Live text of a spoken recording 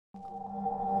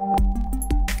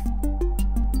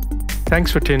Thanks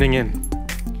for tuning in.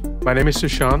 My name is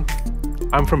Sushant.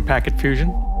 I'm from Packet Fusion,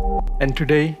 and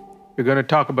today we're going to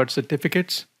talk about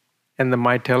certificates and the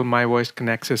Mitel Mivoice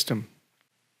Connect system.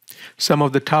 Some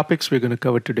of the topics we're going to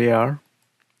cover today are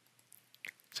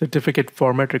certificate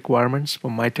format requirements for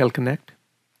Mitel Connect,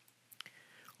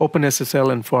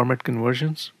 OpenSSL and format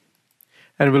conversions,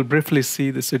 and we'll briefly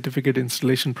see the certificate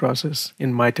installation process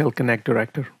in Mitel Connect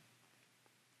Director.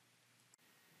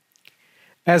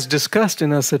 As discussed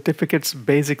in our certificates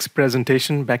basics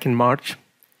presentation back in March,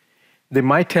 the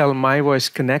Mitel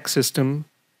Mivoice Connect system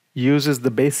uses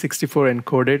the base64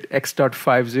 encoded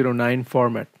X.509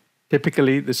 format.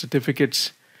 Typically, the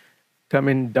certificates come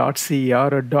in .cer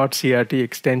or .crt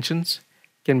extensions,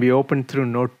 can be opened through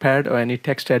Notepad or any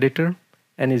text editor,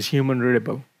 and is human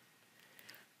readable.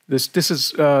 This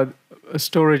is a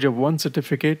storage of one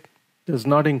certificate, does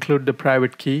not include the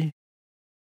private key.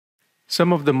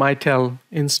 Some of the Mitel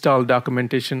install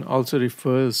documentation also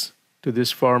refers to this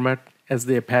format as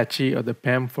the Apache or the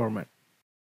PAM format.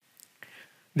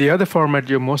 The other format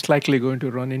you're most likely going to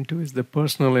run into is the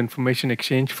Personal Information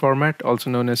Exchange format, also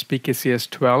known as PKCS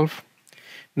 12.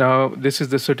 Now, this is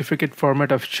the certificate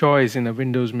format of choice in a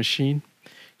Windows machine.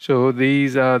 So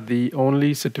these are the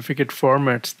only certificate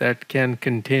formats that can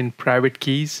contain private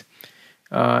keys.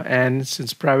 And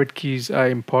since private keys are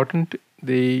important,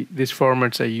 these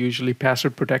formats are usually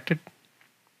password protected.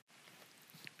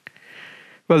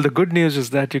 Well, the good news is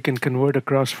that you can convert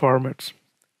across formats.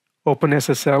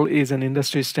 OpenSSL is an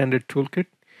industry standard toolkit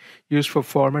used for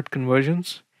format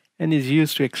conversions and is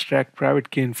used to extract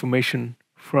private key information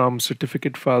from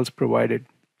certificate files provided.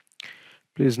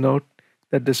 Please note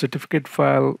that the certificate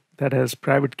file that has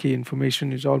private key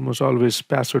information is almost always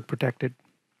password protected.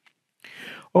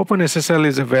 OpenSSL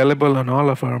is available on all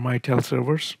of our Mitel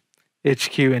servers,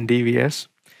 HQ and DVS,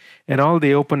 and all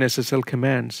the OpenSSL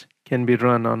commands can be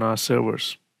run on our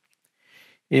servers.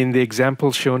 In the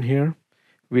example shown here,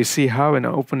 we see how an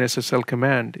OpenSSL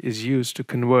command is used to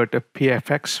convert a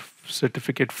PFX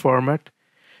certificate format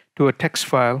to a text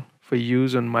file for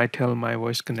use on Mitel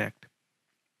Mivoice Connect.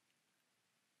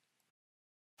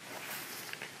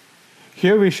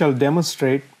 Here we shall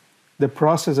demonstrate the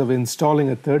process of installing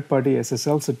a third-party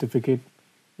SSL certificate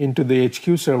into the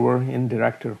HQ server in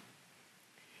Director.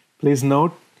 Please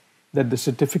note that the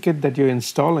certificate that you're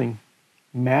installing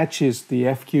matches the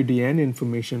FQDN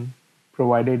information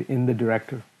provided in the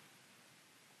Director.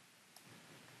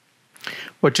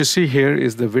 What you see here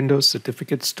is the Windows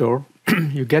Certificate Store.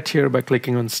 You get here by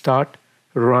clicking on Start,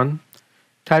 Run,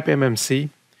 type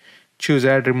MMC, choose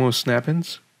Add Remove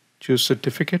Snap-ins, choose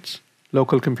Certificates,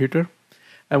 Local Computer,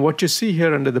 and what you see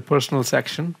here under the Personal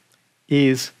section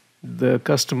is the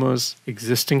customer's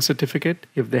existing certificate,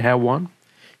 if they have one.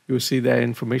 You see their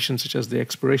information such as the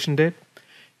expiration date.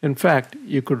 In fact,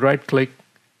 you could right-click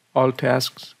all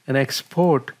tasks and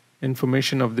export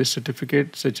information of this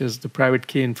certificate, such as the private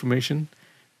key information,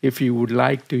 if you would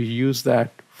like to use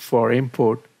that for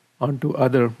import onto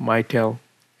other Mitel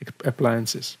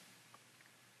appliances.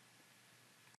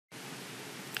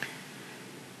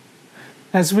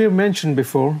 As we have mentioned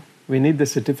before, we need the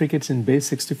certificates in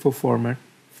base64 format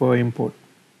for import.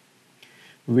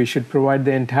 We should provide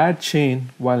the entire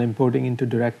chain while importing into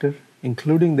Director,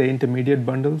 including the intermediate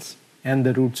bundles and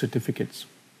the root certificates.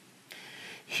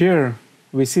 Here,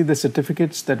 we see the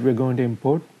certificates that we're going to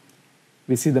import.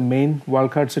 We see the main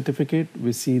wildcard certificate,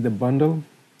 we see the bundle,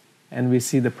 and we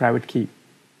see the private key.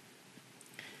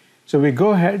 So we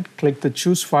go ahead, click the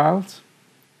Choose Files.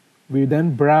 We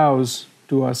then browse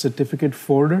to our certificate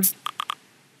folder.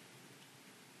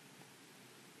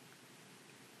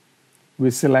 We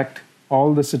select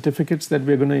all the certificates that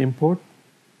we're going to import.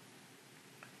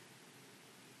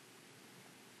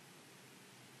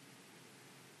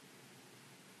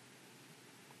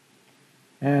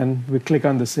 And we click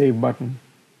on the Save button.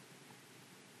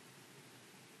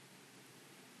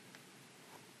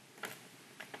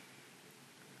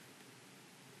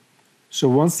 So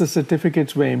once the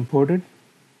certificates were imported,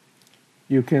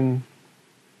 you can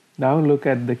now look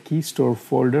at the key store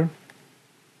folder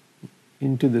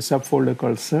into the subfolder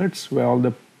called Certs, where all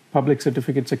the public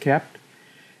certificates are kept.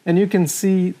 And you can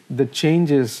see the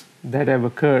changes that have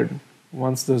occurred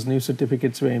once those new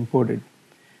certificates were imported.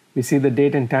 We see the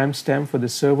date and timestamp for the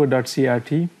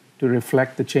server.crt to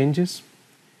reflect the changes.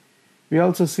 We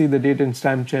also see the date and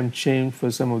timestamp change for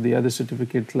some of the other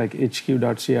certificates like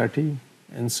hq.crt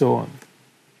and so on.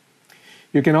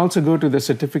 You can also go to the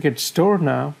certificate store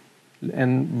now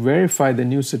and verify the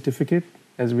new certificate,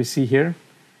 as we see here,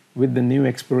 with the new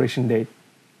expiration date.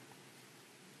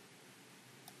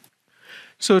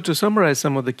 So to summarize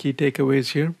some of the key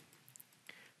takeaways here,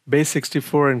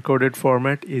 base64 encoded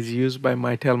format is used by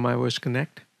Mitel Mivoice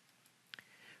Connect.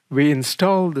 We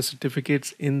install the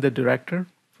certificates in the director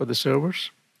for the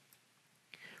servers.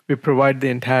 We provide the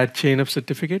entire chain of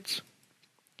certificates.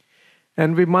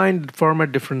 And we mind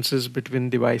format differences between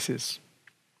devices.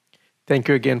 Thank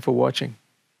you again for watching.